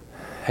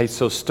Hey,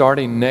 so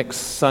starting next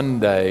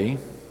Sunday,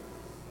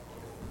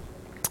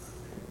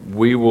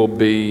 we will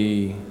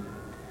be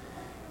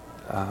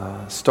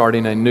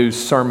starting a new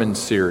sermon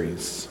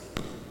series.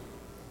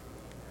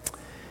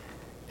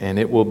 And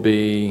it will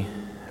be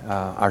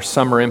our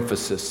summer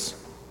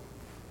emphasis.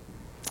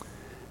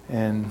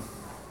 And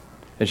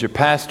as your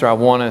pastor, I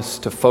want us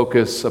to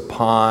focus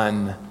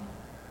upon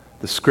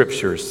the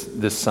scriptures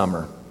this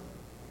summer.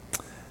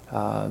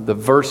 The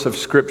verse of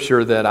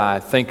scripture that I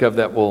think of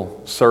that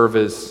will serve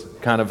as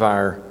kind of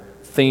our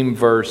theme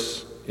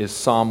verse is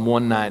Psalm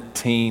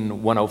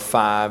 119,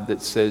 105, that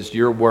says,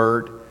 "Your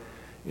word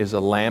is a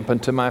lamp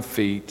unto my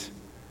feet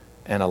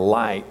and a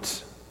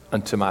light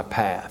unto my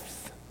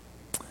path."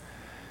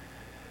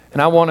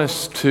 And I want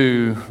us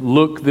to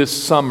look this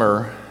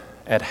summer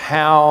at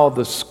how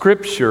the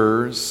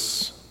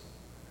scriptures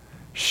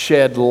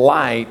shed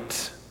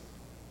light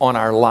on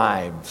our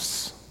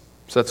lives.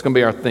 So that's going to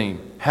be our theme.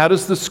 How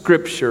does the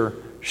scripture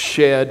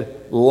shed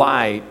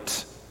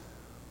light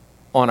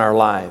on our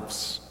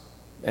lives?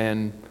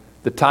 And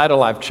the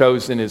title I've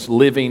chosen is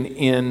Living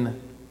in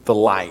the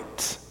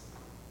Light.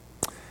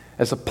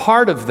 As a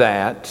part of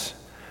that,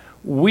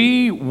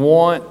 we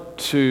want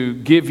to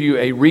give you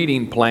a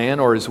reading plan,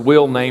 or as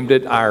Will named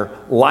it, our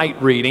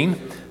light reading.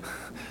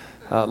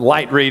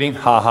 Light reading,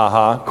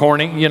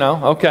 corny,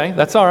 okay,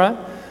 that's all right.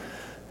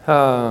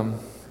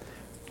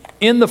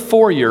 In the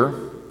foyer,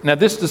 now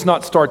this does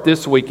not start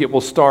this week, it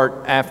will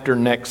start after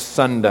next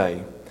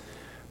Sunday.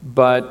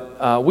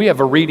 But we have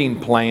a reading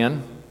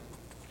plan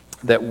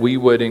that we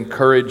would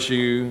encourage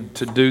you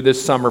to do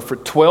this summer for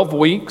 12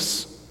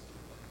 weeks.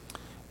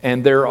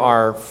 And there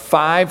are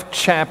 5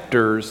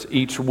 chapters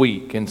each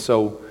week. And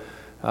so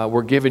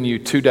we're giving you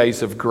 2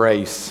 days of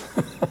grace.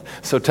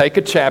 So take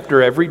a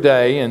chapter every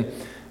day. And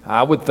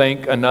I would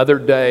think another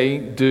day,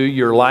 do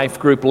your life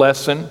group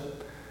lesson.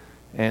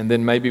 And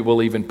then maybe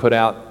we'll even put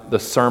out the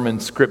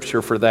sermon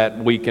scripture for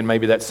that week. And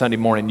maybe that Sunday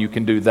morning you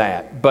can do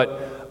that.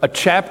 But a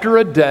chapter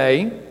a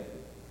day.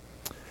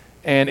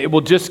 And it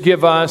will just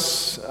give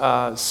us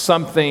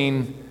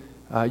something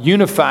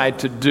unified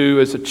to do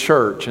as a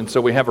church. And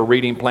so we have a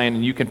reading plan,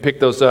 and you can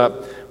pick those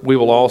up. We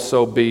will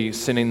also be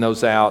sending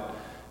those out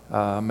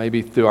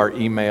maybe through our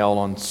email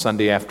on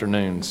Sunday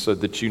afternoons so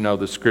that you know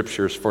the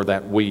scriptures for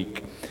that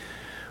week.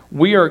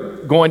 We are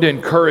going to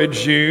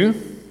encourage you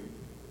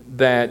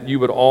that you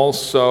would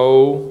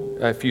also,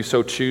 if you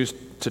so choose,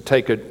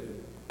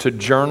 to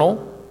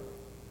journal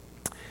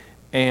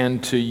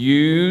and to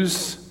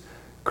use,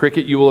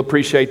 Cricket, you will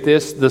appreciate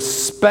this, the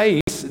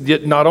space,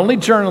 not only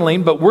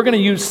journaling, but we're going to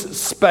use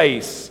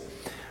space,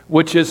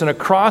 which is an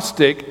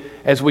acrostic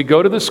as we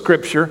go to the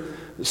scripture.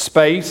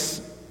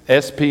 Space,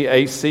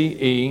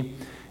 S-P-A-C-E,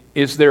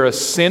 is there a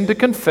sin to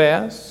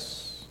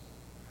confess,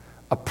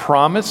 a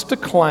promise to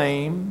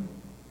claim,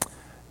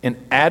 an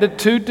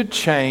attitude to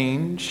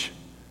change,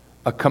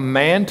 a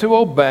command to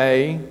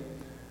obey,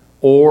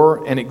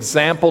 or an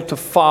example to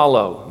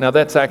follow? Now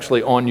that's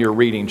actually on your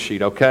reading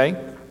sheet, okay?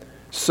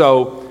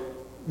 So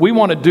we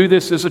want to do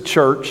this as a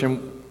church,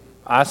 and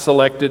I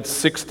selected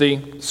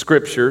 60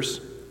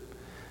 scriptures.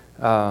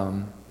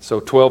 So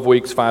 12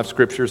 weeks, 5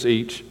 scriptures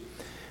each.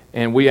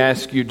 And we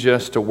ask you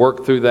just to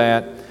work through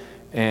that.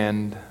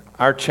 And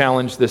our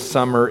challenge this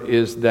summer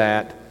is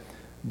that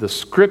the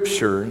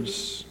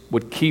scriptures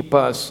would keep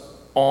us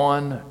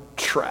on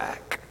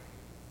track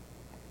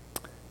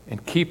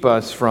and keep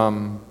us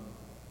from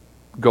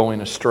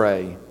going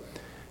astray.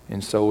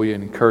 And so we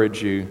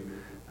encourage you.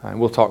 And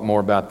we'll talk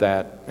more about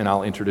that, and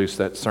I'll introduce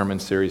that sermon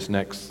series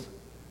next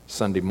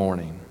Sunday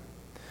morning.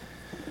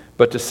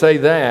 But to say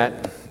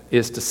that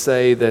is to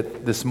say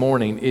that this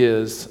morning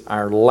is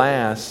our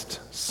last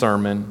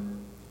sermon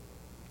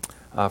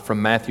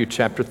from Matthew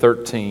chapter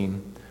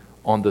 13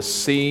 on the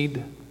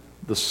seed,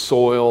 the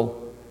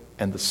soil,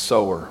 and the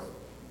sower.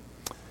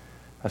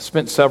 I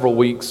spent several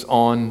weeks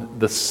on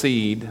the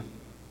seed.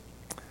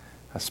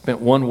 I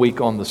spent 1 week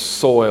on the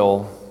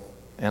soil,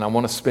 and I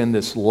want to spend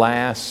this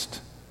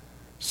last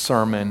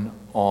sermon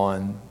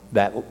on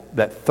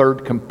that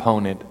third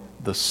component,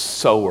 the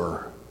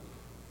sower.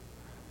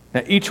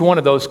 Now, each one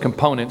of those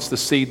components, the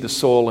seed, the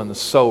soil, and the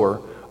sower,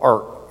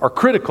 are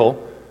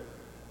critical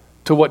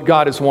to what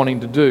God is wanting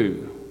to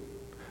do.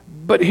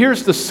 But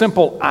here's the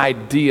simple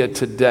idea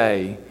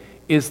today,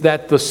 is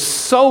that the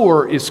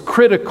sower is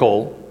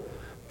critical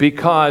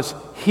because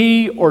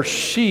he or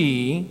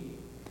she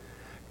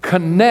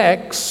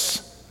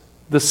connects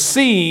the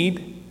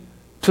seed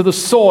to the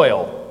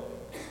soil.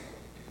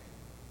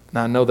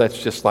 Now, I know that's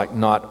just like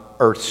not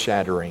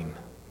earth-shattering,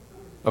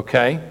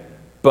 okay?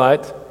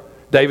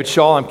 But, David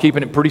Shaw, I'm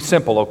keeping it pretty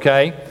simple,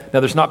 okay? Now,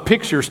 there's not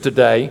pictures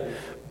today,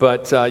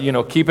 but,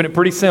 keeping it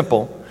pretty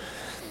simple.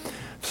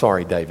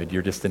 Sorry, David,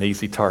 you're just an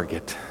easy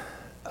target.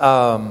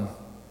 The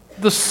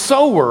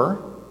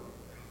sower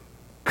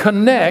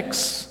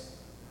connects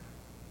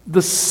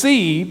the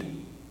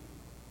seed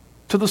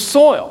to the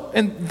soil,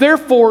 and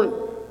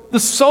therefore,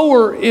 the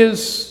sower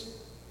is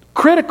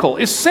critical,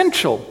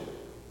 essential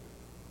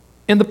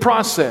in the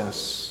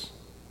process.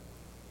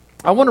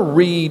 I want to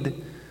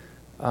read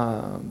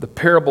the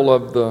parable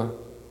of the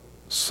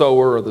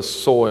sower or the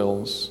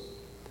soils.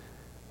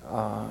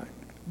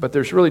 But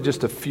there's really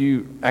just a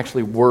few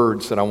actually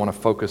words that I want to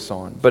focus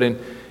on. But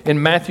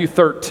in Matthew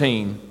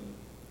 13,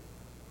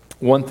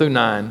 1 through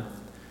 9,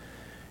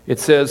 it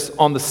says,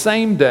 "On the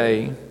same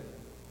day,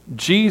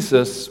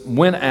 Jesus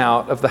went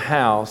out of the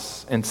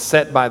house and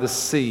sat by the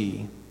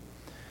sea.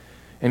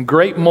 And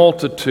great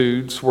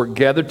multitudes were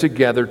gathered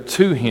together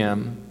to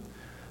him,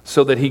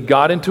 so that he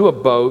got into a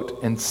boat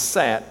and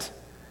sat,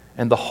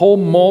 and the whole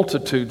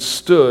multitude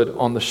stood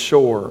on the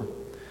shore.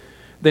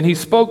 Then he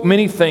spoke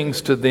many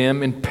things to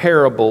them in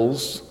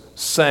parables,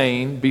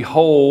 saying,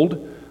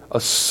 Behold, a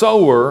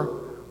sower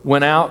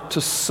went out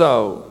to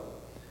sow.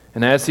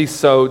 And as he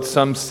sowed,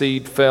 some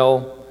seed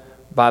fell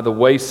by the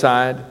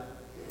wayside,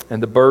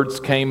 and the birds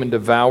came and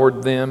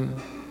devoured them.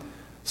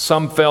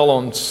 Some fell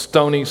on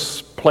stony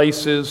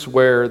places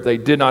where they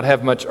did not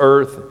have much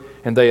earth,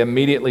 and they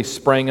immediately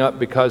sprang up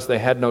because they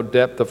had no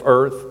depth of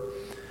earth.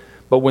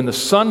 But when the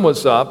sun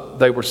was up,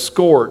 they were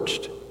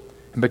scorched,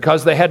 and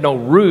because they had no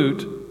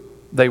root,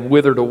 they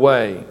withered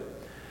away.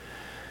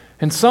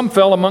 And some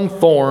fell among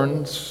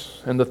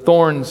thorns, and the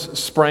thorns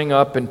sprang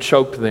up and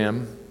choked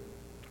them.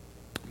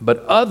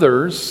 But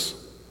others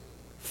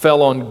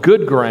fell on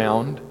good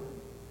ground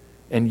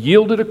and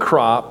yielded a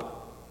crop,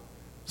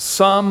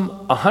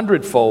 some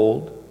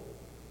 100-fold,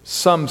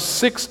 some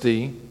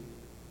 60,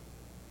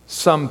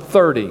 some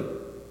 30.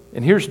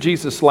 And here's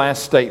Jesus'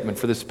 last statement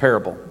for this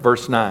parable,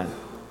 verse 9.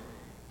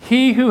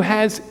 He who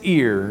has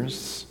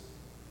ears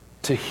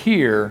to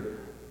hear,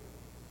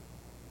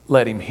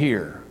 let him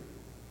hear.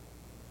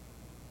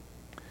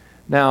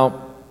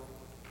 Now,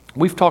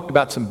 we've talked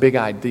about some big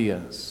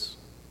ideas.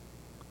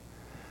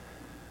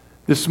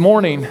 This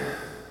morning,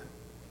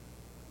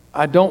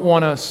 I don't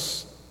want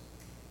us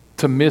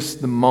to miss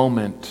the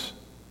moment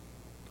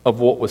of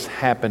what was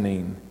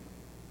happening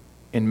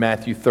in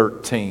Matthew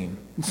 13.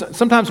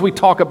 Sometimes we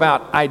talk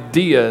about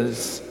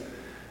ideas,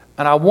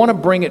 and I want to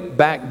bring it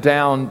back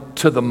down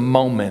to the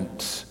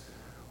moment.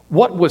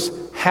 What was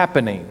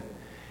happening?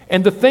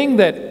 And the thing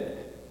that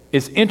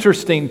is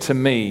interesting to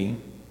me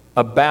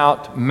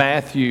about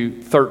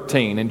Matthew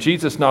 13, and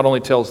Jesus not only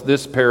tells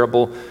this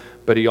parable,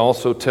 but he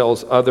also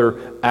tells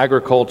other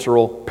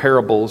agricultural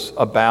parables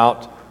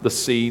about the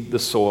seed, the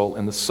soil,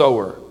 and the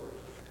sower.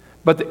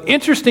 But the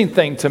interesting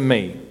thing to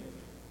me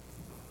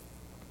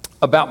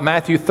about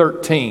Matthew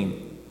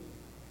 13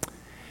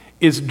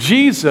 is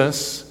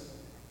Jesus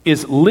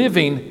is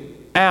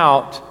living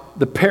out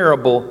the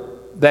parable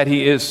that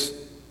he is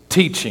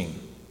teaching.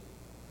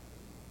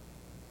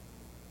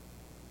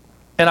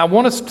 And I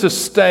want us to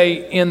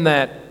stay in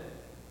that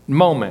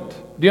moment.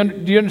 Do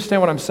you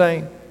understand what I'm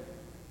saying?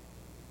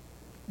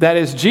 That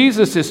as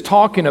Jesus is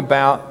talking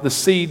about the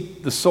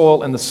seed, the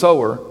soil, and the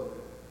sower,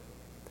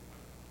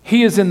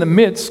 he is in the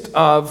midst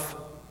of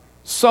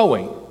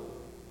sowing.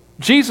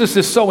 Jesus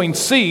is sowing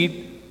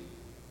seed,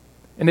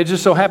 and it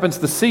just so happens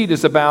the seed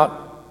is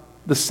about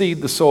the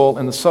seed, the soil,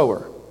 and the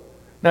sower.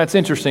 Now, it's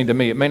interesting to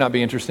me. It may not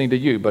be interesting to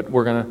you, but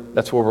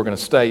that's where we're going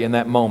to stay in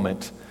that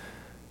moment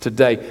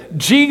today.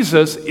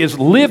 Jesus is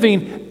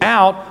living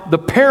out the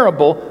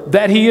parable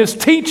that he is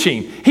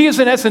teaching. He is,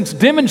 in essence,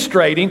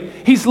 demonstrating,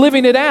 he's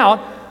living it out,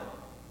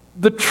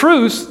 the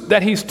truths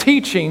that he's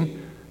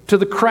teaching to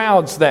the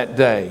crowds that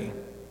day.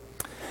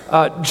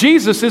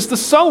 Jesus is the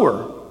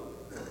sower.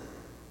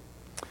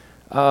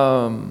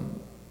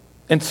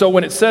 And so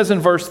when it says in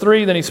verse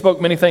 3, then he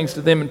spoke many things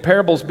to them in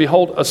parables.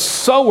 Behold, a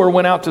sower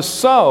went out to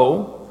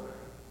sow.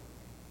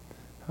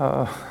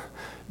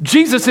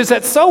 Jesus is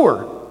that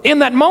sower in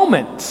that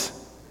moment.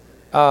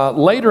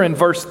 Later in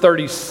verse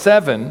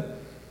 37,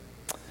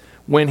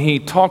 when he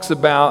talks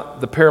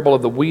about the parable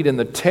of the wheat and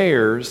the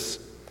tares,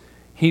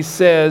 he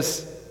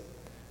says,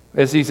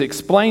 as he's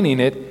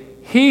explaining it,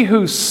 he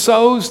who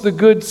sows the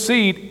good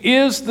seed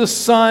is the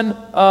Son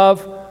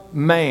of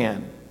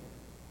Man.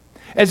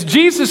 As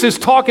Jesus is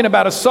talking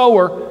about a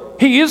sower,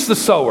 he is the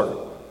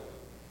sower.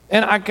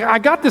 And I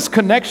got this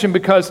connection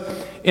because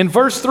in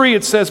verse 3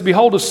 it says,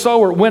 Behold, a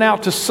sower went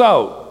out to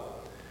sow.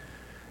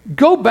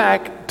 Go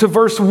back to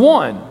verse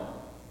 1.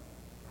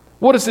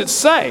 What does it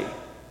say?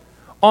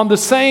 On the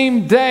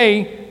same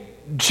day,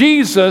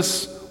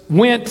 Jesus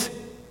went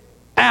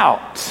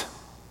out.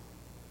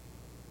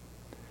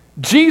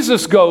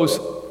 Jesus goes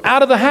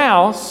out of the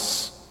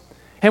house,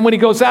 and when he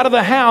goes out of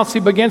the house, he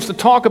begins to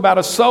talk about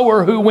a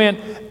sower who went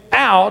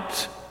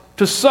out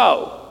to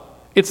sow.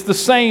 It's the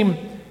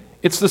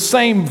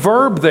same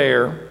verb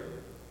there.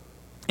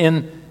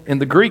 In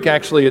the Greek,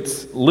 actually,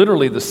 it's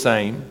literally the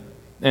same.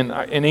 And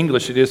in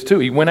English, it is too.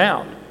 He went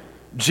out.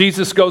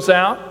 Jesus goes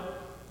out,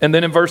 and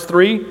then in verse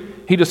 3,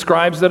 he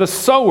describes that a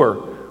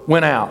sower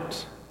went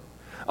out.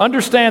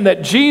 Understand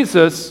that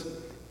Jesus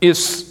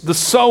is the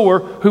sower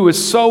who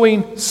is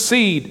sowing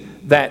seed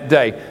that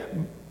day.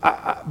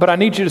 But I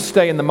need you to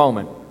stay in the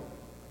moment.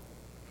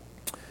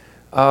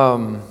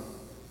 The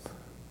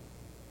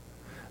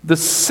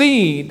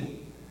seed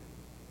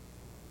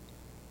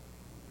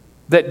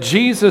that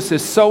Jesus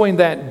is sowing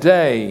that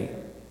day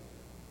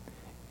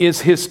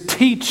is his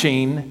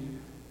teaching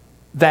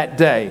that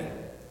day.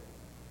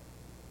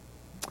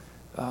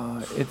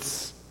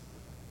 It's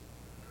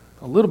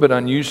a little bit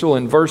unusual.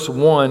 In verse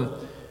 1,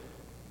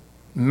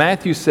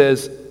 Matthew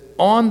says,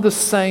 on the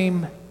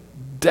same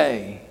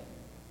day.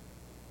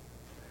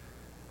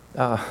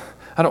 I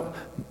don't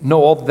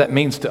know all that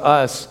means to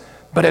us,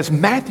 but as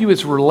Matthew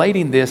is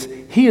relating this,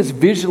 he is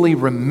visually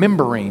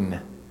remembering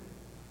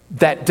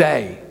that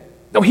day.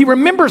 No, he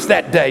remembers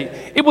that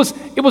day. It was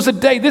a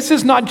day. This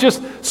is not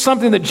just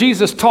something that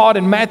Jesus taught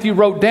and Matthew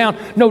wrote down.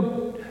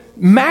 No,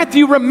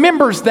 Matthew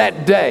remembers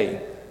that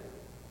day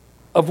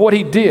of what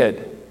he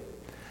did.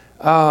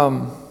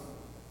 The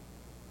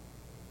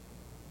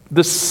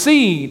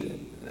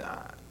seed,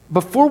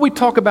 before we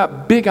talk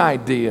about big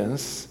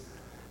ideas,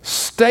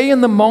 stay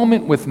in the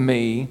moment with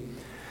me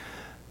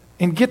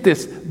and get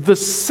this. The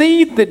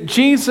seed that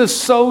Jesus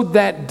sowed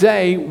that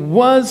day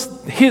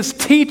was his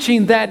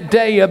teaching that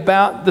day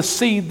about the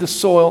seed, the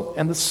soil,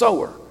 and the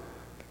sower.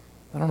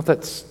 I don't know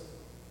if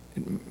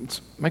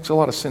it makes a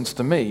lot of sense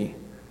to me.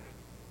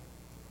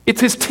 It's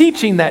his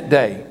teaching that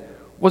day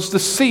was the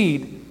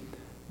seed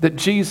that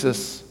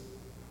Jesus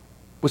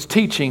was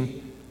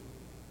teaching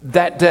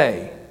that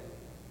day.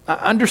 I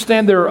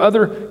understand there are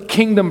other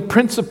kingdom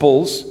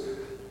principles,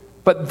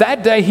 but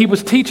that day he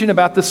was teaching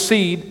about the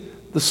seed,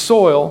 the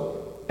soil,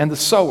 and the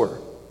sower.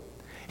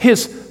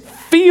 His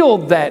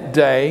field that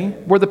day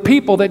were the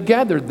people that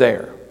gathered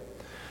there.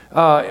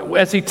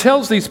 As he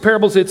tells these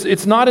parables,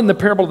 it's not in the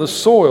parable of the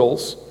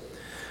soils,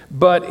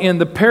 but in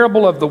the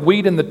parable of the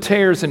wheat and the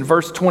tares in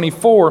verse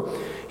 24,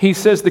 he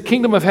says, the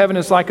kingdom of heaven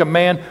is like a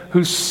man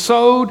who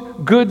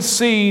sowed good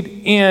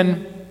seed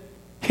in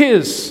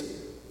his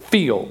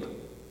field.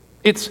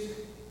 It's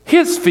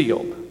his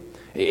field.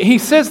 He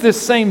says this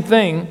same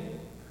thing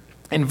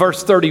in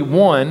verse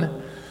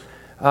 31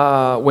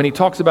 when he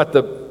talks about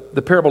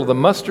the parable of the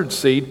mustard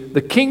seed.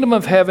 The kingdom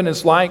of heaven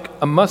is like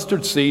a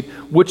mustard seed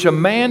which a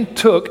man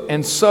took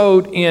and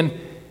sowed in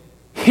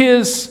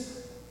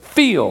his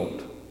field.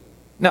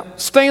 Now,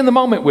 stay in the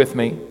moment with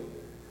me.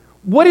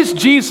 What is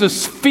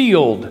Jesus'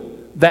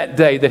 field that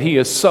day that he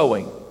is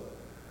sowing?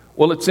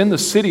 Well, it's in the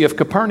city of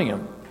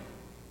Capernaum.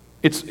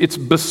 It's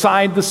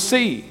beside the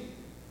sea.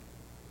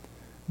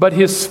 But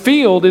his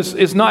field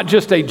is not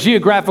just a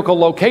geographical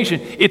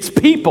location, it's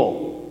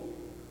people.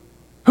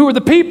 Who are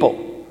the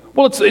people?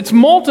 Well, it's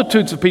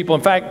multitudes of people.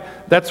 In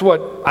fact, that's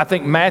what I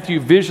think Matthew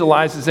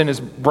visualizes in his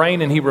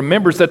brain, and he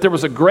remembers that there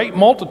was a great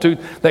multitude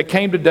that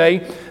came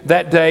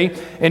that day,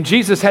 and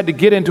Jesus had to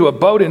get into a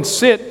boat and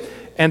sit,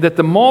 and that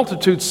the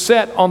multitude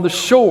sat on the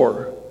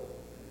shore.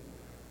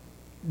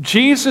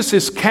 Jesus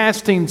is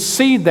casting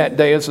seed that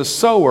day as a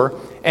sower,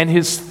 and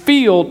his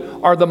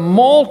field are the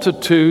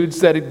multitudes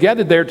that had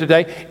gathered there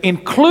today,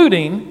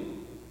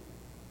 including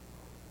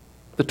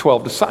the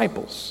 12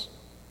 disciples.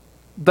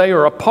 They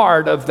are a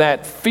part of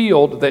that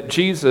field that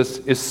Jesus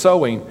is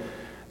sowing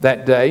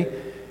that day.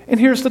 And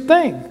here's the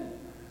thing.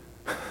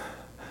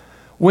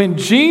 When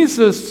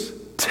Jesus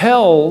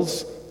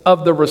tells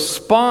of the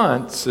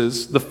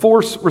responses, the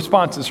four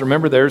responses,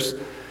 remember there's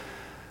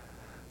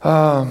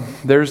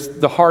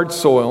the hard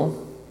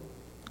soil,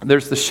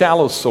 there's the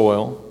shallow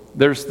soil,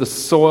 there's the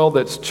soil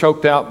that's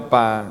choked out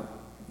by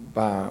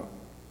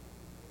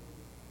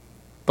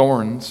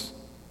thorns,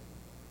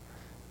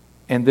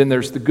 and then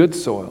there's the good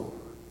soil.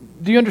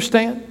 Do you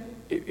understand?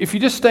 If you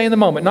just stay in the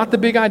moment, not the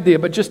big idea,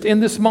 but just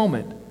in this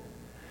moment.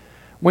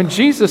 When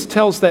Jesus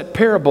tells that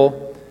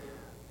parable,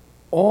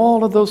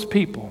 all of those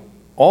people,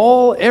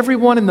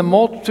 everyone in the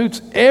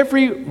multitudes,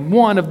 every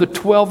one of the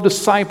 12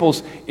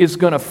 disciples is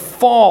going to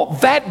fall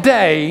that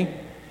day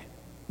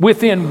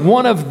within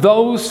one of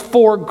those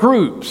four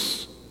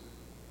groups.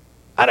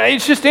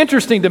 It's just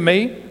interesting to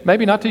me,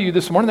 maybe not to you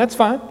this morning, that's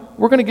fine.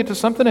 We're going to get to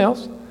something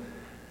else.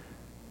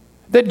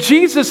 That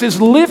Jesus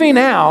is living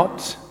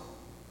out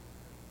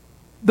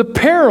the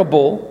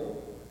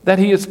parable that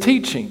he is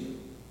teaching.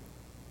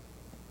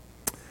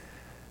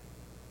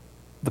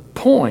 The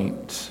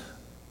point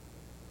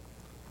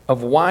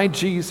of why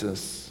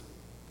Jesus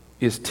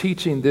is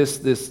teaching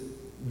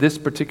this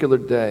particular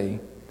day,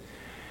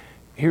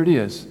 here it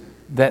is,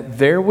 that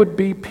there would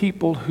be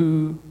people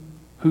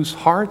whose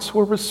hearts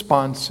were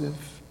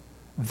responsive.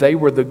 They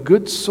were the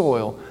good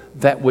soil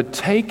that would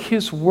take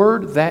his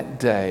word that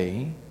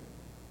day,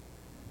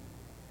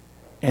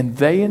 and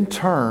they in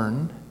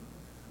turn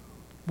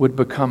would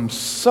become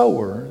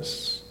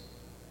sowers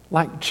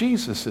like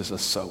Jesus is a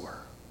sower.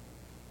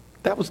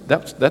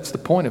 That's the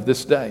point of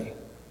this day.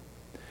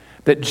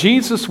 That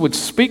Jesus would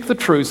speak the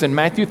truths in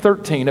Matthew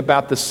 13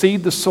 about the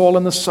seed, the soil,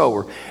 and the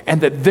sower,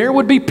 and that there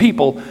would be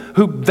people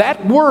who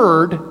that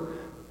word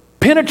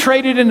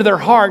penetrated into their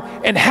heart,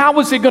 and how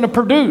was it going to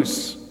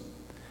produce?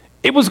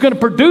 It was going to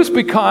produce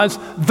because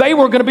they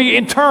were going to be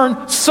in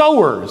turn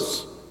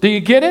sowers. Do you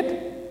get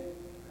it?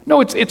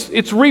 No,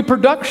 it's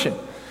reproduction.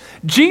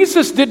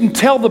 Jesus didn't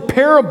tell the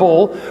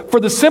parable for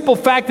the simple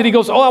fact that he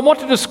goes, I want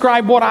to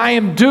describe what I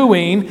am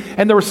doing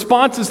and the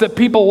responses that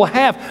people will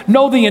have.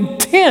 No, the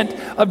intent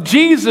of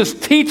Jesus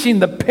teaching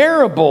the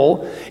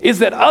parable is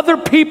that other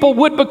people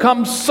would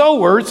become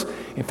sowers.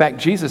 In fact,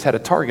 Jesus had a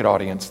target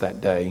audience that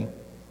day.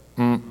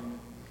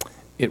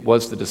 It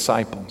was the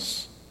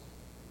disciples.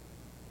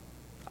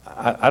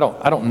 I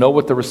don't know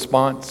what the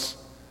response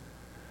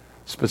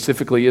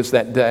specifically is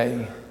that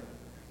day.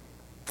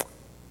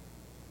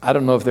 I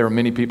don't know if there were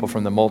many people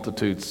from the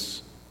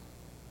multitudes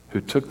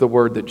who took the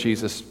word that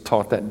Jesus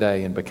taught that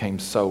day and became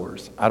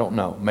sowers. I don't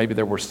know. Maybe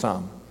there were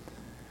some.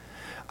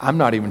 I'm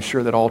not even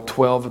sure that all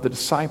 12 of the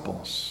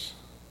disciples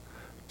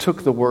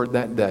took the word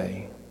that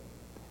day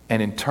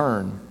and in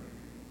turn,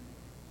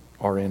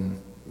 or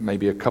in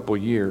maybe a couple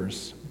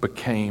years,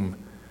 became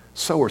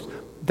sowers.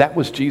 That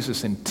was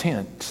Jesus'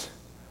 intent.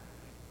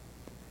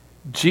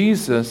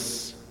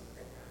 Jesus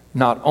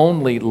not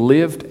only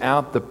lived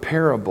out the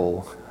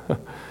parable,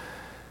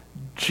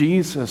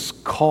 Jesus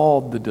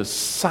called the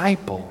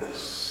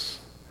disciples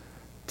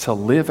to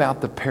live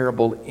out the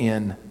parable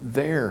in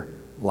their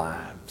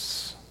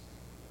lives.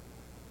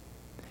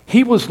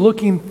 He was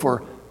looking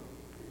for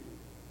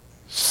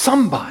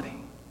somebody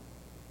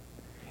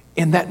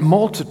in that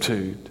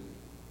multitude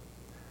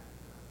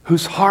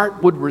whose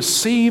heart would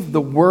receive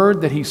the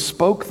word that he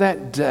spoke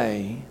that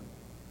day,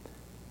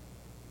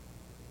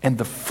 and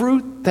the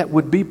fruit that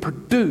would be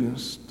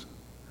produced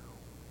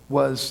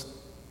was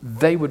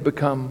they would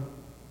become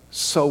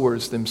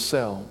sowers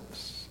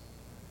themselves.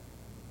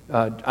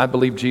 I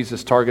believe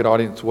Jesus' target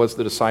audience was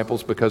the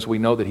disciples because we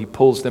know that he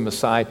pulls them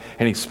aside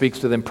and he speaks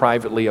to them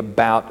privately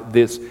about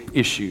this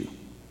issue,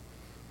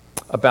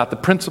 about the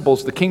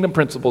principles, the kingdom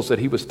principles that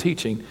he was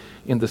teaching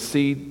in the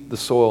seed, the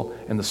soil,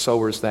 and the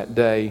sowers that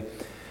day.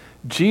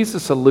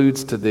 Jesus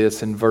alludes to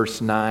this in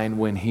verse 9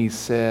 when he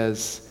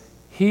says,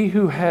 "He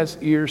who has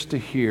ears to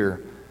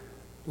hear,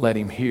 let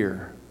him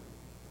hear."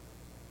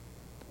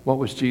 What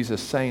was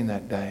Jesus saying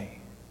that day?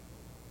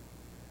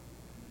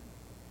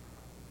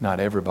 Not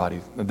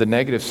everybody. The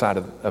negative side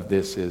of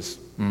this is,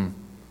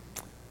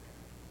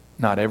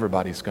 not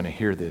everybody's going to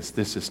hear this.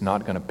 This is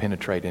not going to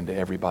penetrate into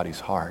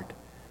everybody's heart.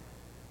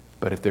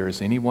 But if there is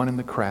anyone in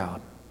the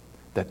crowd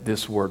that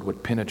this word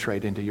would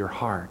penetrate into your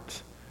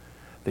heart,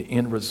 the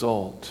end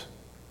result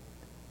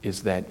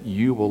is that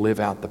you will live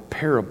out the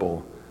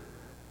parable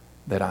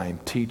that I am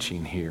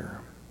teaching here.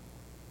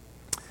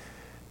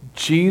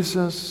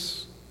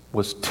 Jesus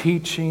was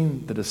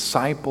teaching the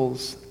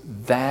disciples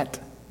that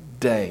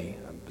day,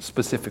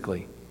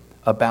 specifically,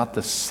 about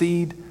the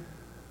seed,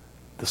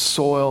 the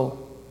soil,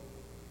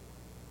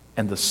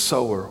 and the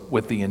sower,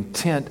 with the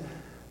intent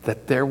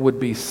that there would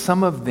be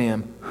some of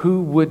them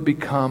who would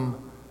become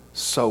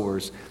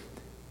sowers.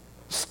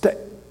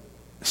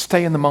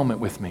 Stay in the moment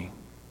with me.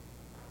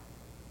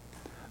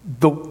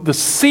 The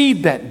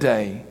seed that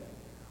day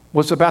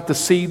was about the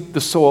seed,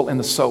 the soil, and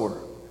the sower.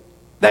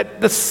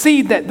 The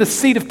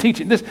seed of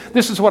teaching.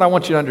 This is what I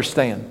want you to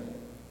understand.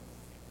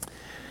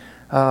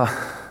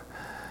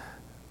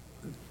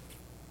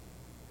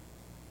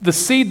 The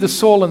seed, the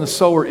soil, and the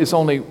sower is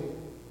only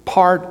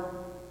part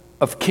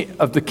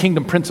of the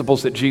kingdom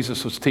principles that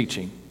Jesus was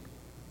teaching.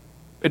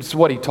 It's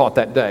what he taught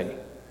that day.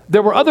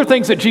 There were other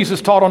things that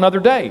Jesus taught on other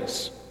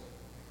days.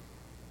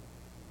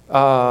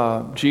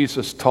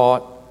 Jesus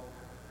taught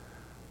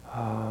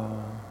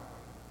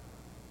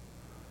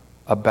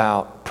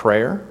about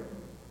prayer.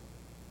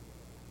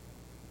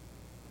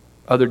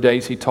 Other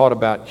days he taught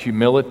about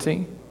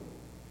humility.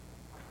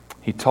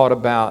 He taught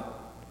about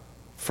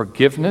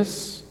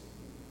forgiveness.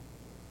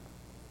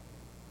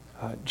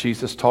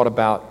 Jesus taught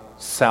about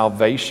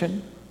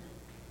salvation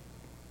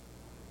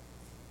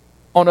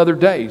on other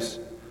days.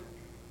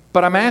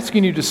 But I'm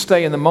asking you to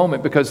stay in the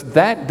moment because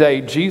that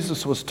day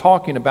Jesus was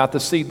talking about the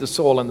seed, the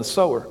soil, and the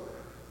sower.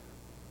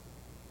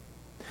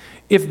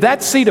 If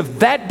that seed of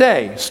that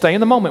day, stay in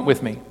the moment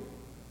with me,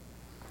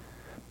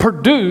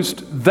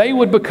 produced, they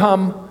would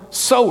become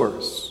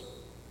sowers.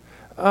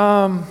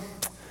 My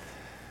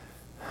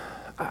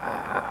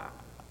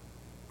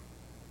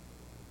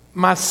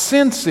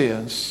sense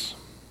is,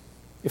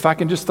 if I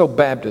can just throw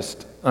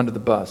Baptist under the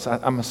bus,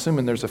 I'm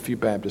assuming there's a few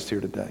Baptists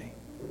here today.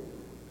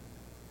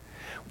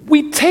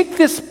 We take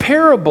this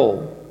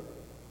parable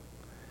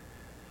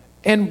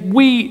and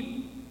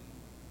we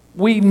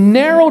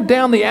narrow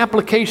down the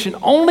application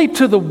only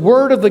to the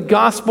word of the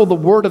gospel, the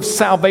word of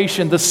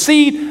salvation, the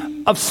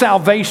seed of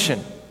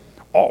salvation.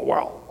 Oh,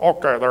 well,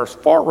 okay, there's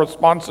 4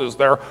 responses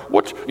there.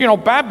 Which,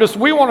 Baptists,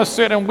 we want to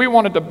sit and we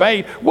want to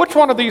debate. Which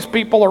one of these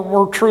people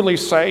were truly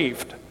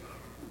saved?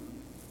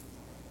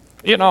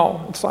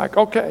 It's like,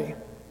 okay.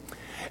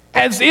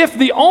 As if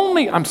the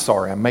only, I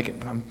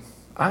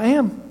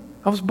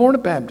was born a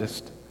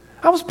Baptist.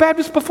 I was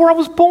Baptist before I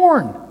was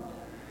born.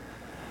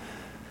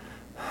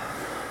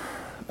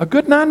 A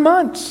good 9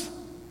 months.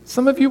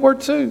 Some of you were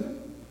too.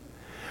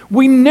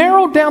 We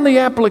narrow down the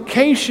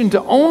application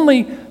to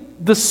only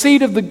the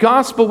seed of the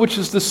gospel, which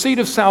is the seed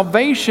of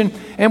salvation,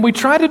 and we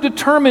try to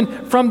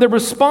determine from the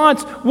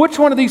response which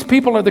one of these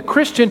people are the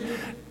Christian.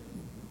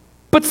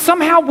 But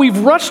somehow we've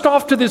rushed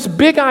off to this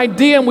big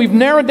idea and we've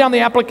narrowed down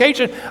the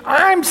application.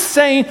 I'm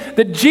saying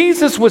that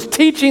Jesus was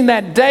teaching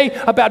that day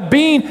about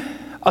being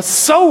a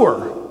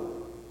sower.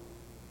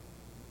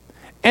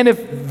 And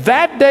if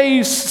that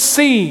day's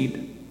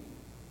seed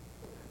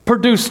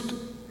produced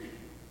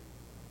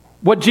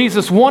what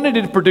Jesus wanted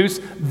it to produce,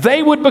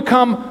 they would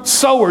become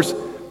sowers.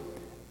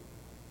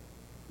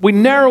 We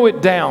narrow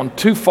it down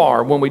too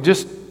far when we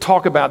just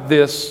talk about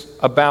this,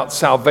 about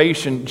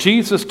salvation.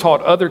 Jesus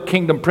taught other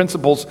kingdom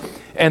principles,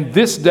 and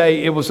this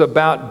day it was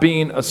about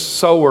being a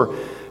sower.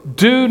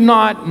 Do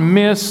not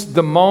miss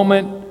the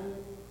moment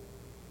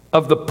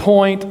of the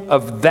point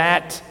of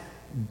that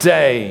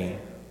day.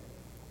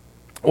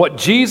 What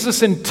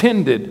Jesus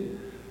intended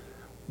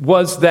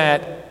was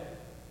that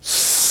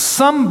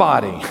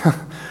somebody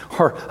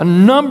or a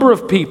number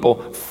of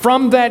people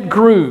from that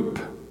group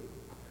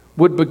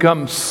would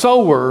become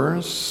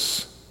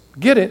sowers,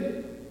 get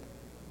it,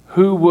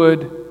 who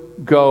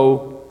would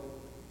go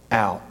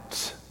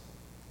out.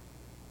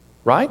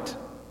 Right?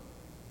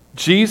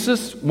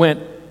 Jesus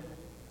went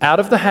out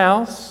of the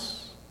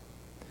house.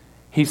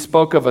 He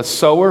spoke of a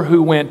sower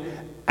who went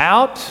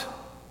out.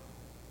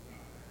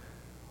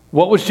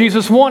 What was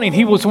Jesus wanting?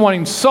 He was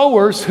wanting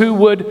sowers who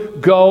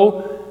would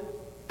go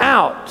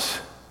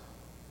out.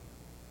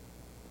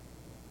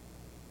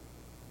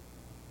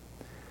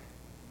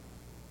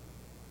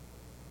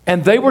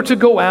 And they were to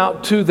go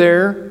out to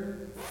their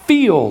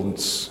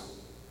fields.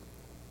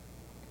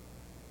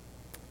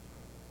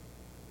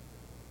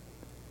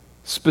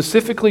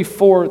 Specifically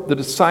for the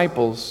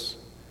disciples,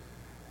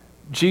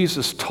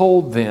 Jesus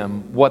told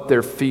them what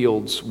their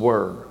fields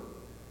were.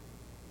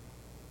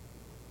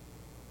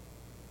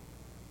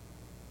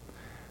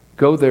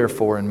 Go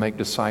therefore and make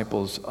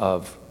disciples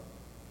of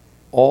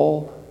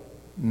all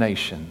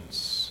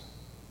nations.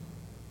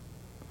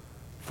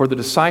 For the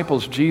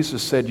disciples,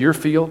 Jesus said, your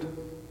field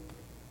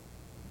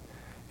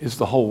is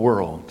the whole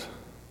world.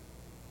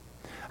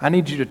 I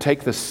need you to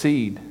take the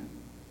seed,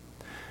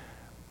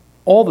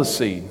 all the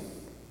seed,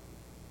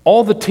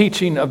 all the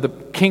teaching of the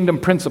kingdom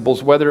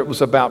principles, whether it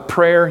was about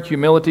prayer,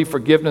 humility,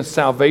 forgiveness,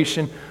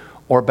 salvation,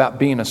 or about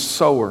being a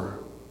sower.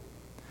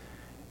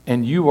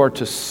 And you are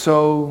to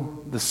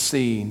sow the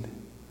seed.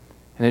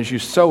 And as you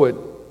sow it,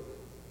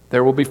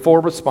 there will be 4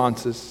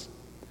 responses.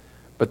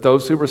 But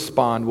those who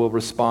respond will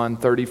respond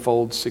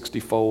 30-fold,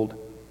 60-fold,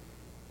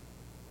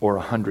 or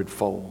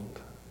 100-fold.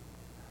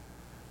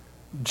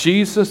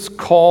 Jesus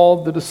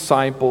called the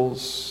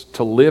disciples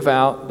to live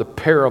out the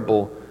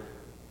parable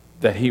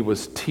that he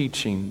was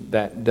teaching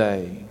that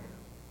day.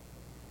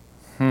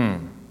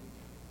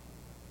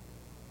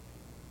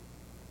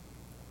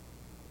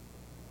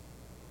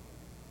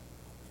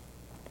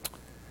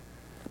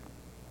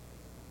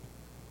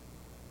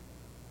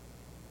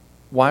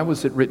 Why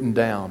was it written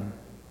down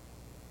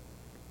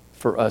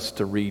for us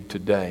to read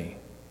today?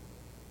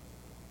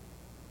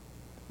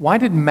 Why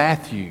did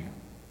Matthew?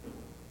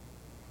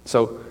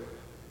 So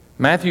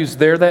Matthew's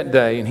there that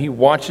day and he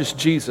watches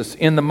Jesus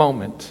in the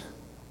moment.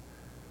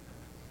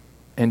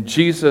 And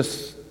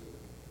Jesus,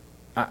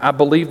 I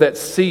believe that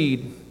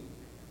seed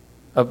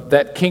of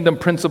that kingdom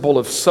principle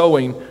of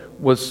sowing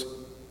was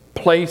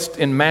placed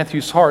in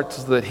Matthew's heart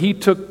so that he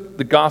took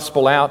the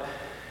gospel out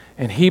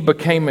and he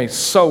became a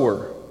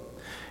sower.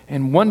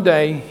 And one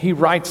day he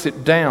writes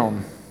it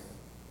down.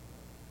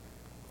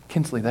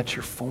 Kinsley, that's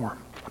your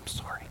form. I'm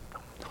sorry.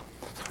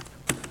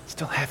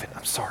 Still have it.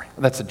 I'm sorry.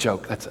 That's a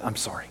joke. I'm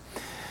sorry.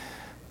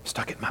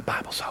 Stuck it in my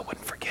Bible so I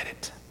wouldn't forget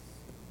it.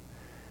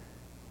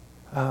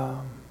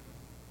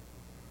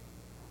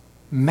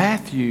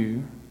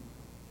 Matthew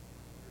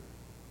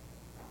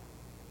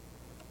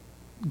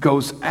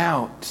goes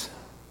out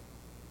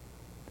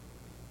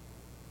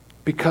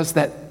because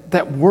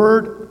that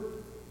word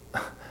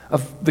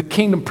of the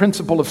kingdom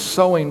principle of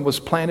sowing was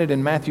planted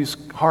in Matthew's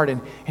heart,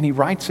 and he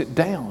writes it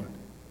down.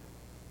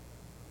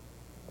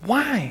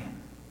 Why?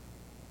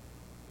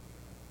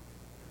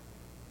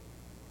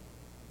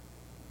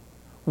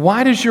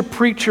 Why does your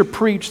preacher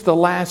preach the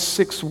last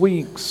 6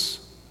 weeks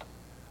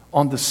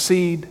on the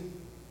seed,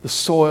 the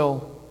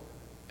soil,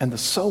 and the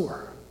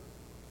sower?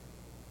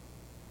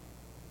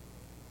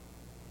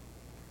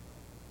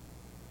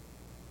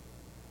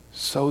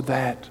 So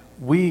that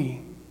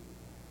we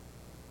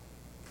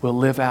will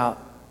live out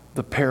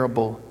the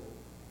parable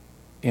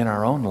in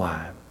our own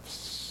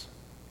lives.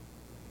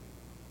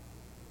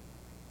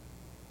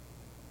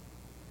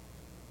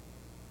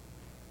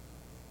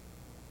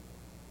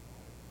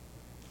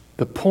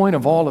 The point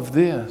of all of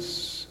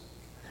this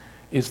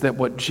is that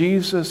what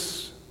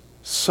Jesus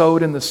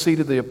sowed in the seed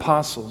of the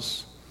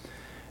apostles,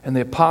 and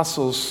the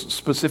apostles,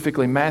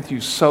 specifically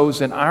Matthew,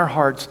 sows in our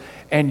hearts,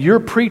 and your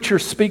preacher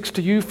speaks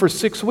to you for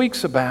 6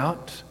 weeks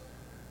about,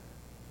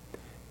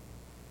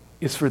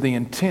 is for the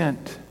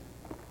intent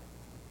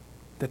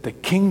that the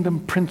kingdom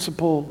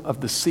principle of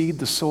the seed,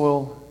 the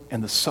soil,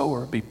 and the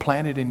sower be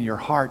planted in your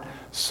heart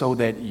so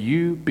that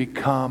you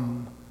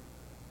become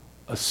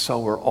a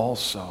sower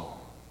also.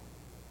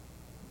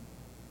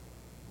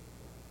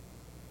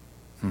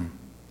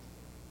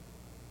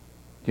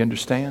 You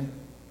understand?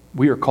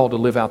 We are called to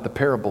live out the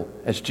parable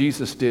as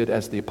Jesus did,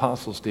 as the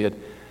apostles did.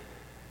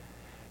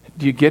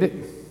 Do you get it?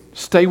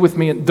 Stay with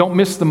me and don't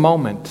miss the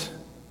moment.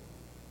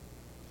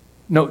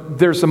 No,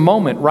 there's a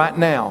moment right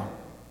now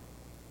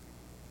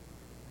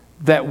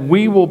that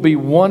we will be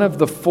one of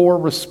the 4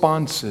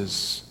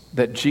 responses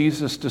that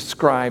Jesus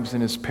describes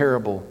in his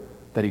parable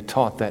that he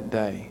taught that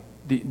day.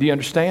 Do you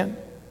understand?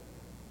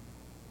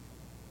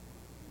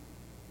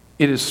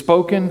 It is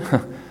spoken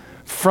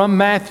from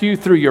Matthew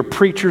through your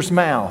preacher's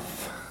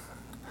mouth.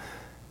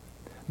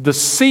 The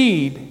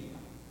seed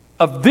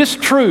of this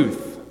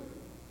truth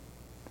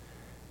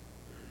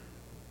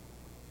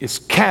is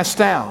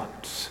cast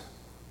out.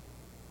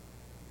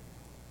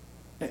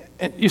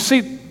 And you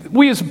see,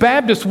 we as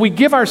Baptists, we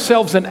give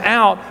ourselves an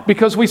out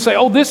because we say,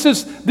 "Oh, this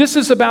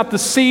is about the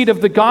seed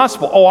of the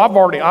gospel. Oh, I've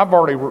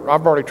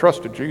already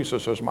trusted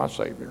Jesus as my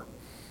Savior.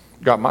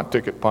 Got my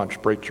ticket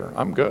punched, preacher.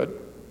 I'm good.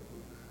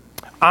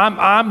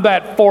 I'm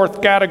that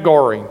 4th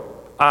category.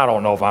 I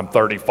don't know if I'm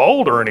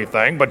 30-fold or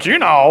anything, but you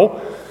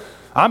know,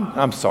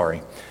 I'm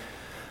sorry.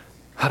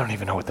 I don't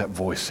even know what that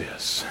voice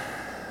is."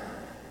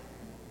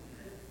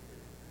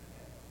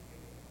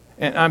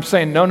 And I'm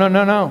saying, no.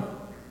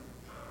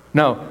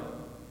 No.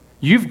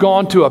 You've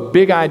gone to a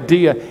big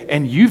idea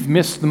and you've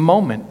missed the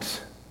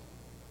moment.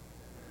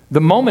 The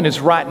moment is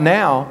right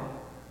now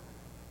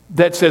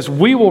that says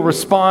we will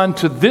respond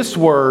to this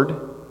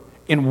word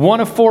in one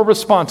of 4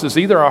 responses.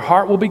 Either our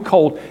heart will be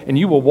cold and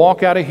you will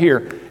walk out of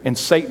here and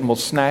Satan will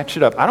snatch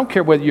it up. I don't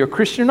care whether you're a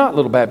Christian or not,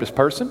 little Baptist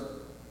person.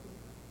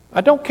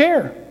 I don't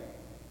care.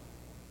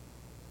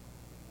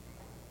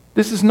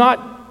 This is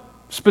not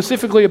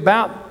specifically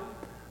about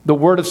the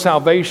word of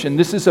salvation.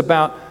 This is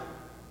about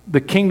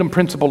the kingdom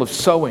principle of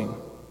sowing.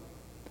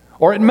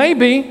 Or it may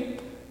be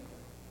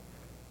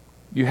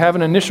you have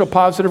an initial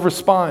positive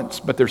response,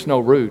 but there's no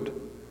root.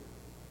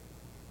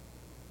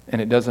 And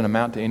it doesn't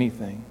amount to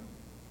anything.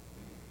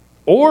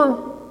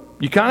 Or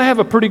you kind of have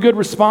a pretty good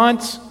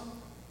response,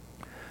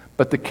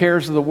 but the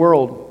cares of the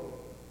world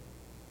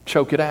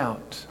choke it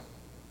out.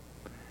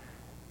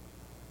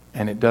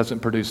 And it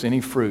doesn't produce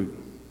any fruit.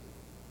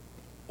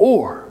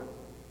 Or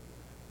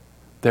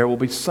there will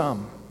be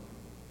some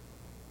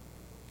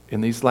in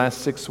these last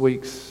 6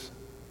 weeks,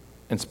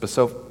 and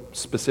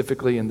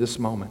specifically in this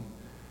moment,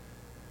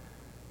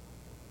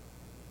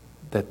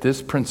 that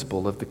this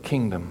principle of the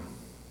kingdom,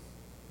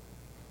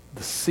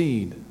 the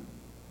seed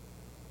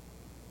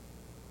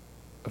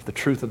of the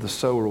truth of the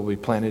sower, will be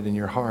planted in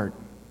your heart.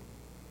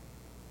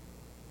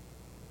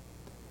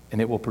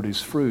 And it will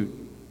produce fruit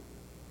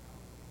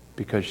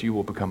because you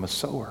will become a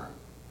sower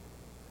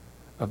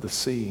of the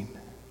seed.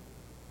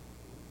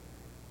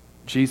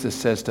 Jesus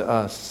says to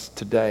us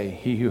today,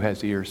 he who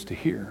has ears to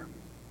hear,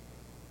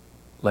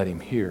 let him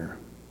hear.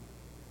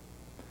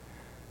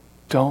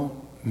 Don't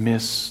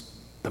miss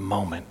the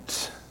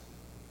moment.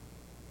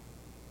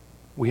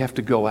 We have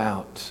to go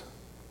out.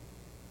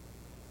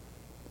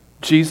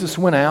 Jesus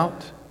went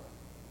out.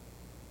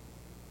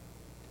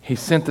 He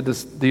sent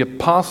the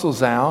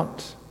apostles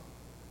out.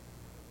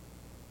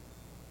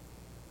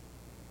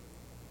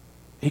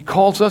 He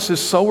calls us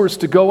as sowers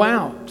to go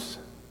out.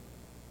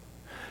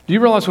 Do you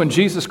realize when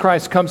Jesus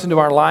Christ comes into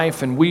our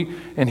life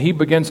and he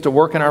begins to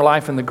work in our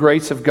life and the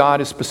grace of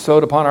God is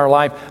bestowed upon our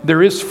life,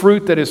 there is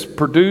fruit that is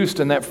produced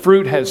and that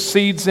fruit has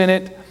seeds in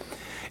it.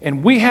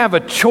 And we have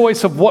a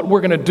choice of what we're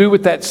going to do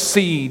with that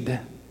seed.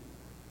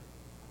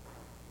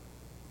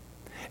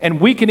 And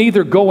we can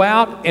either go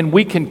out and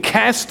we can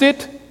cast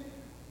it,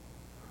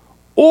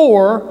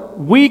 or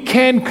we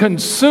can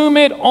consume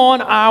it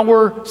on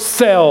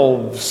ourselves.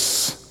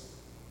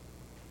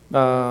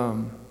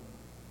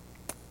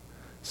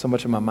 So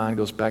much of my mind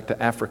goes back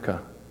to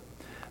Africa.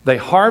 They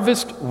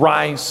harvest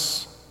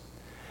rice,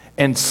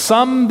 and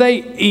some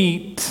they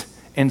eat,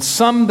 and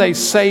some they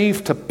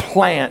save to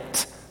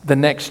plant the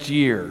next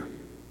year.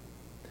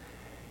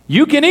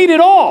 You can eat it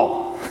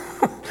all,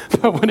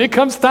 but when it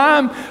comes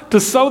time to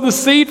sow the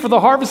seed for the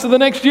harvest of the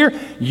next year,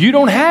 you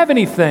don't have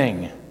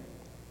anything.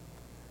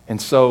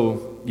 And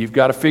so you've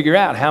got to figure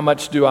out, how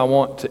much do I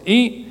want to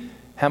eat?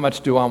 How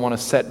much do I want to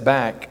set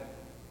back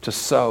to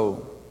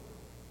sow?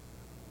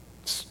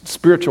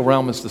 Spiritual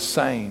realm is the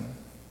same.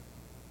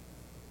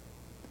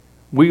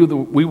 We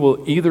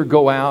will either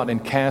go out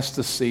and cast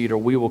the seed, or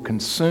we will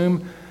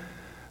consume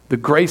the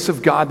grace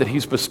of God that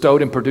he's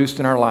bestowed and produced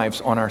in our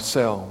lives on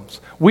ourselves.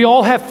 We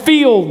all have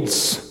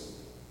fields.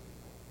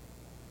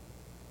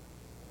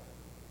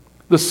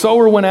 The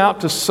sower went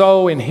out to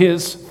sow in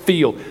his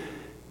field.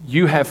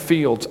 You have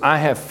fields. I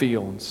have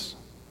fields.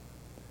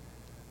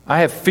 I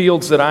have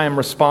fields that I am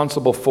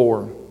responsible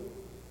for.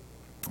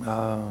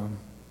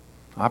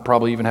 I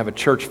probably even have a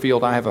church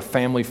field. I have a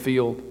family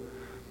field.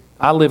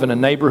 I live in a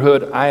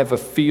neighborhood. I have a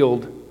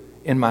field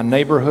in my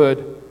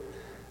neighborhood.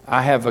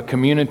 I have a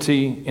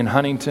community in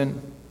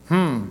Huntington.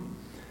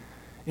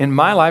 In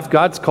my life,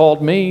 God's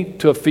called me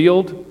to a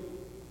field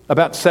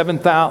about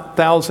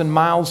 7,000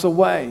 miles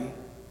away.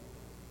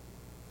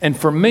 And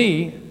for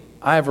me,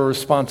 I have a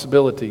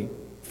responsibility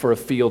for a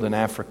field in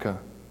Africa.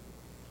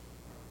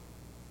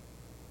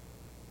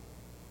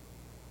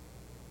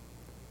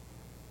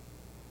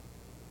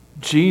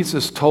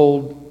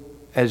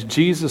 as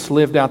Jesus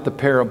lived out the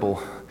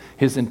parable,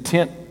 his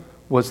intent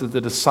was that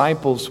the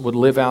disciples would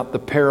live out the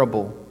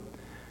parable.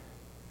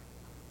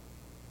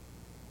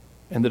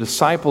 And the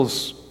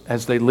disciples,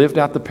 as they lived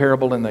out the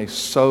parable and they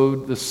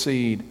sowed the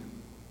seed,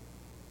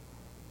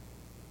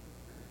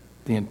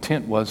 the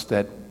intent was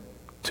that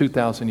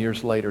 2,000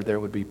 years later there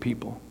would be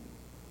people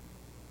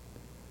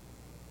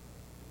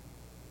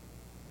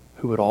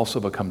who would also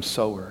become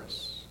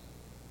sowers,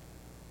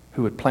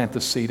 who would plant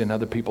the seed in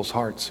other people's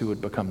hearts, who would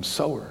become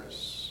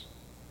sowers,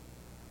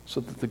 so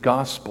that the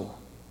gospel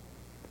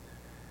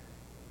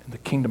and the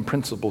kingdom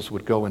principles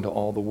would go into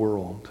all the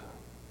world.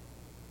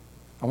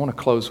 I want to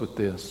close with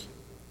this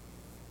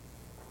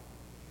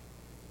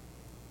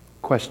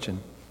question.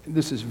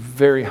 This is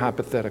very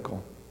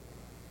hypothetical.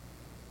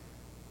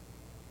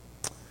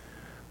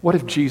 What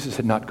if Jesus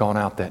had not gone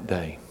out that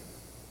day?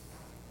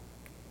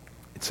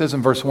 It says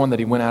in verse 1 that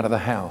he went out of the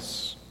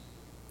house.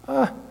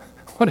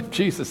 What if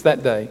Jesus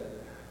that day?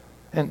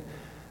 And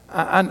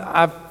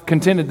I've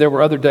contended there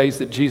were other days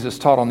that Jesus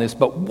taught on this,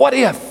 but what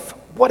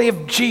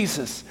if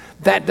Jesus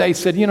that day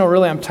said,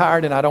 really I'm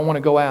tired and I don't want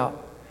to go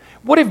out?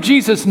 What if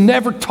Jesus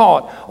never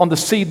taught on the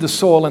seed, the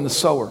soil, and the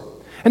sower?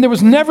 And there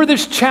was never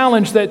this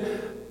challenge that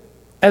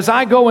as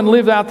I go and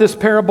live out this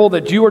parable,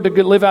 that you are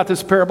to live out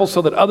this parable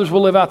so that others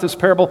will live out this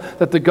parable,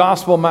 that the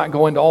gospel might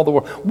go into all the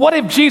world. What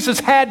if Jesus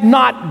had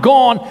not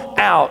gone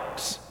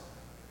out?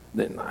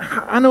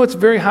 I know it's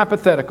very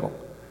hypothetical.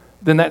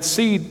 Then that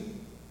seed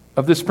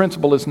of this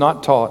principle is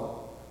not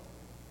taught.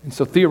 And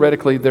so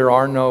theoretically, there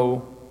are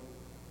no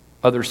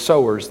other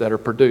sowers that are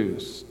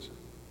produced.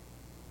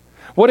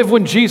 What if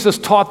when Jesus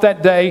taught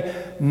that day,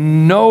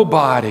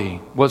 nobody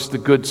was the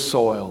good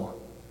soil?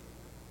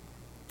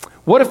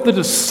 What if the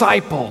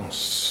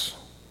disciples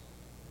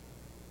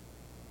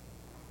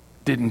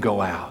didn't go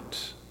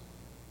out?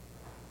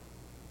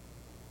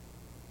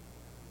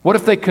 What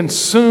if they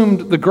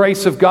consumed the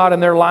grace of God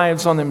in their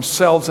lives on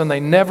themselves and they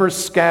never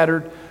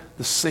scattered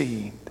the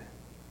seed?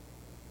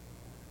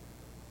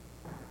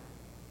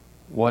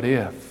 What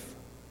if?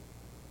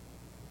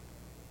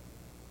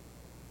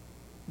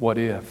 What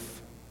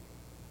if?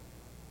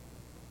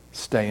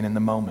 Staying in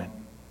the moment.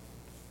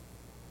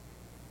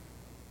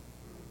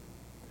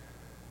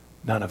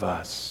 None of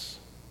us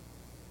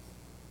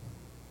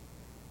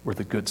were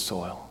the good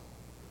soil.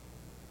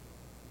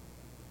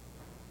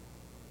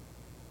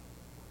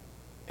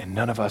 And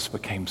none of us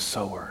became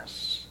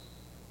sowers.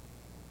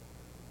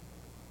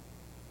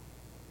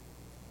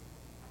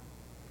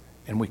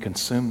 And we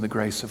consumed the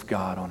grace of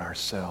God on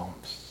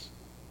ourselves.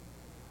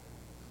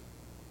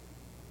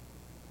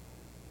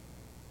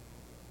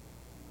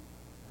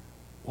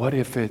 What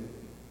if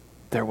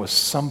there was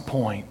some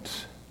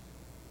point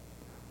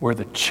where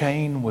the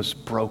chain was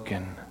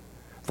broken,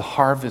 the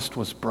harvest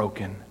was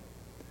broken,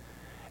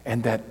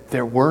 and that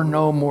there were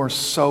no more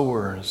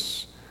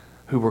sowers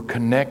who were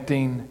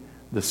connecting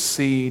the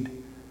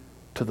seed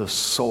to the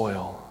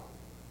soil?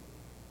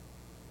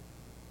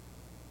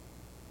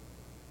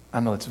 I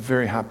know it's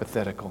very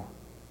hypothetical,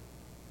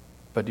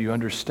 but do you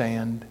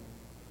understand?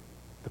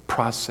 The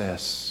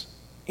process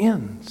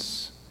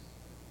ends.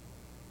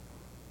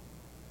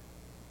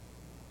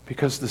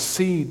 Because the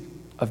seed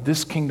of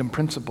this kingdom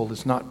principle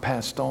is not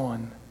passed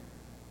on.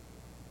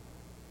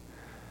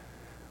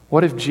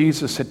 What if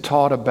Jesus had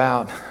taught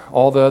about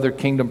all the other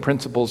kingdom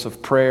principles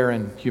of prayer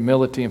and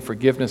humility and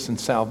forgiveness and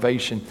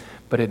salvation,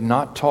 but had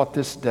not taught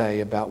this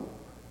day about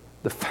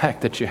the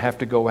fact that you have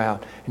to go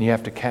out and you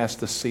have to cast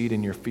the seed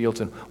in your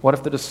fields? And what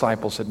if the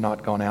disciples had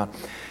not gone out?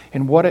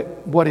 And what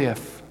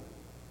if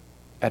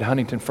at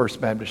Huntington First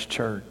Baptist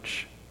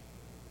Church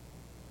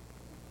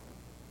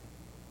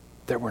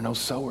there were no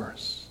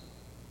sowers?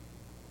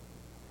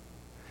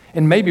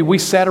 And maybe we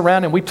sat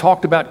around and we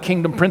talked about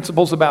kingdom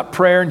principles, about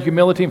prayer and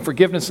humility and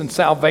forgiveness and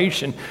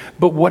salvation,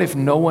 but what if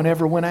no one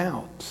ever went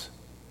out?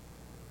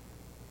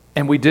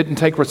 And we didn't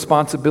take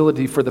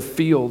responsibility for the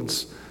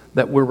fields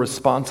that we're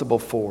responsible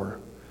for.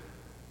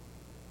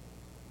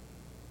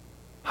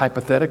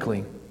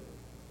 Hypothetically,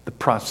 the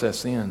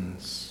process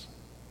ends.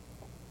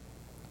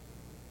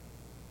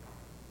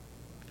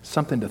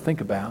 Something to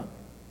think about.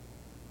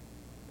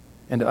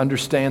 And to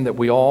understand that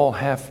we all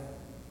have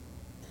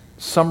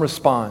some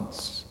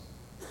response.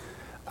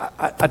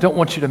 I don't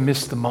want you to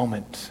miss the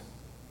moment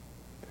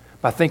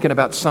by thinking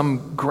about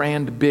some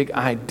grand big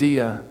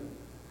idea.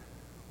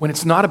 When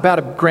it's not about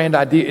a grand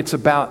idea, it's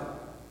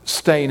about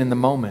staying in the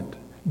moment.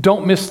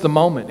 Don't miss the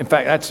moment. In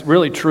fact, that's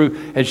really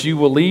true as you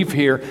will leave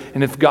here,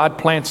 and if God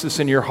plants this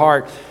in your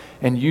heart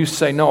and you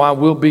say, no, I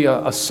will be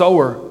a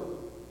sower,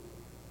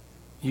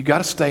 you got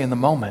to stay in the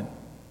moment,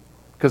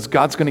 because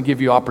God's going to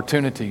give you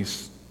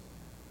opportunities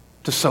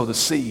to sow the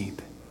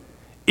seed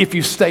if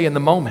you stay in the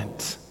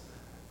moment.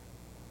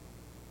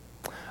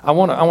 I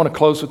want to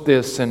close with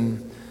this,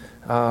 and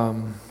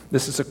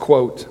this is a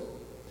quote,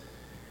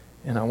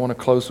 and I want to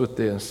close with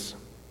this.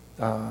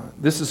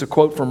 This is a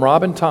quote from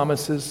Robin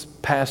Thomas's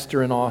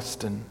pastor in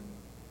Austin,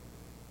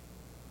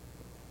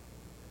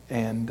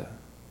 and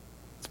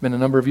it's been a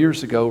number of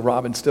years ago.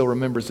 Robin still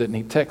remembers it, and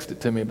he texted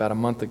it to me about a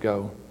month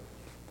ago.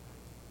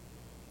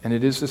 And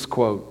it is this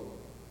quote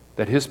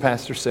that his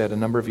pastor said a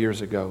number of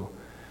years ago: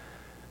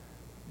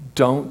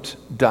 "Don't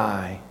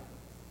die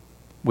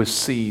with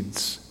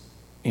seeds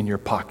in your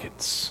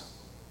pockets."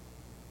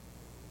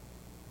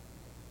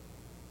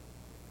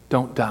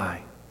 Don't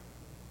die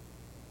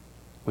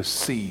with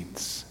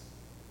seeds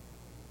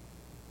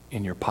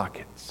in your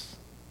pockets.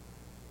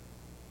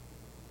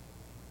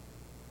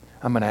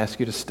 I'm going to ask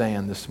you to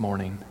stand this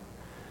morning.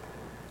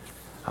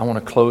 I want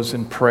to close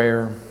in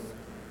prayer.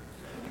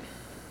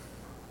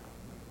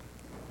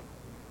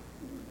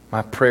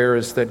 My prayer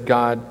is that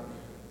God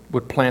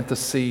would plant the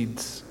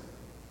seeds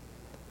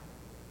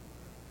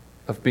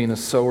of being a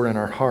sower in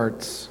our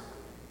hearts,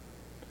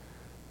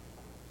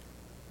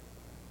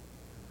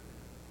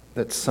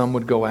 that some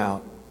would go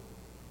out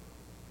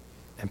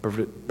and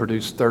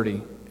produce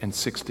 30 and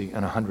 60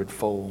 and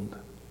 100-fold.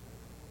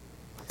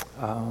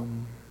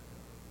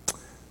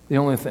 The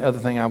only other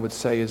thing I would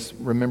say is,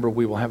 remember,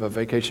 we will have a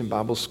Vacation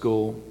Bible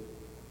School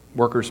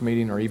workers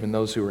meeting, or even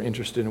those who are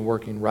interested in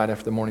working, right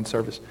after the morning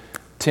service.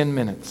 10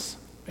 minutes.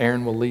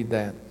 Aaron will lead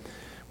that.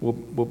 We'll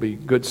be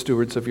good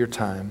stewards of your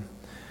time.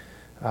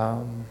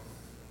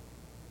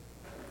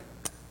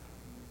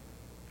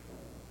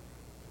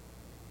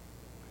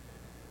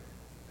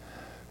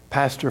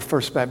 Pastor of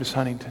First Baptist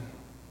Huntington,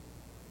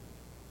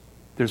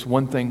 there's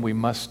one thing we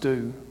must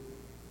do.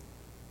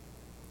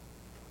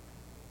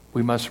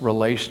 We must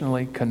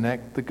relationally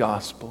connect the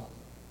gospel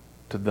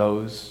to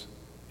those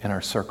in our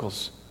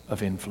circles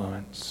of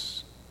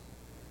influence.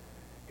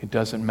 It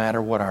doesn't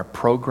matter what our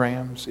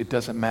programs, it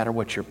doesn't matter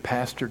what your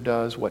pastor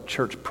does, what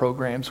church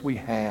programs we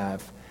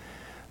have.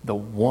 The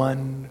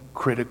one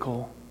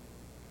critical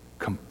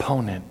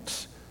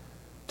component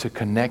to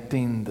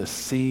connecting the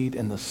seed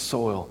and the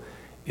soil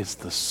is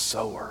the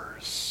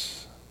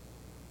sowers.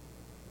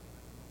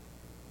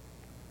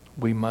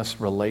 We must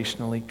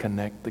relationally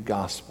connect the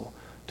gospel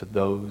to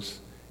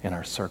those in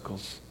our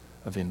circles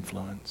of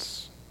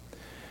influence.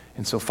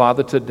 And so,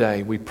 Father,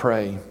 today we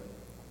pray,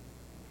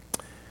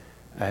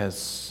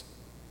 as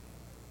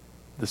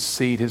the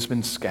seed has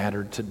been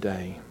scattered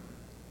today,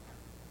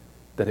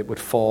 that it would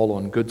fall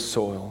on good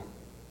soil.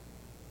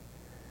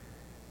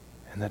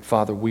 And that,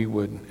 Father, we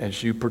would,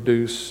 as you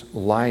produce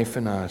life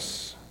in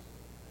us,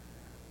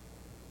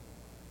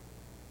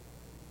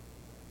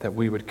 that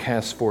we would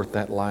cast forth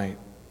that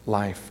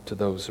life to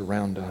those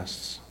around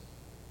us,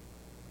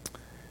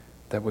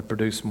 that would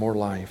produce more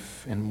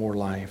life and more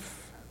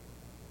life.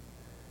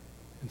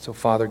 And so,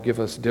 Father, give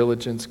us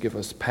diligence, give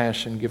us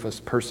passion, give us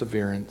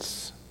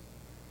perseverance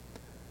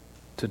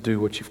to do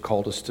what you've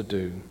called us to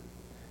do.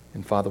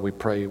 And Father, we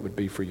pray it would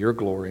be for your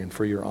glory and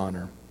for your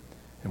honor.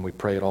 And we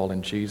pray it all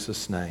in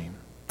Jesus' name.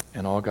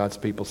 And all God's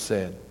people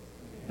said,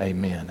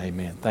 amen,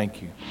 amen.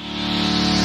 Thank you.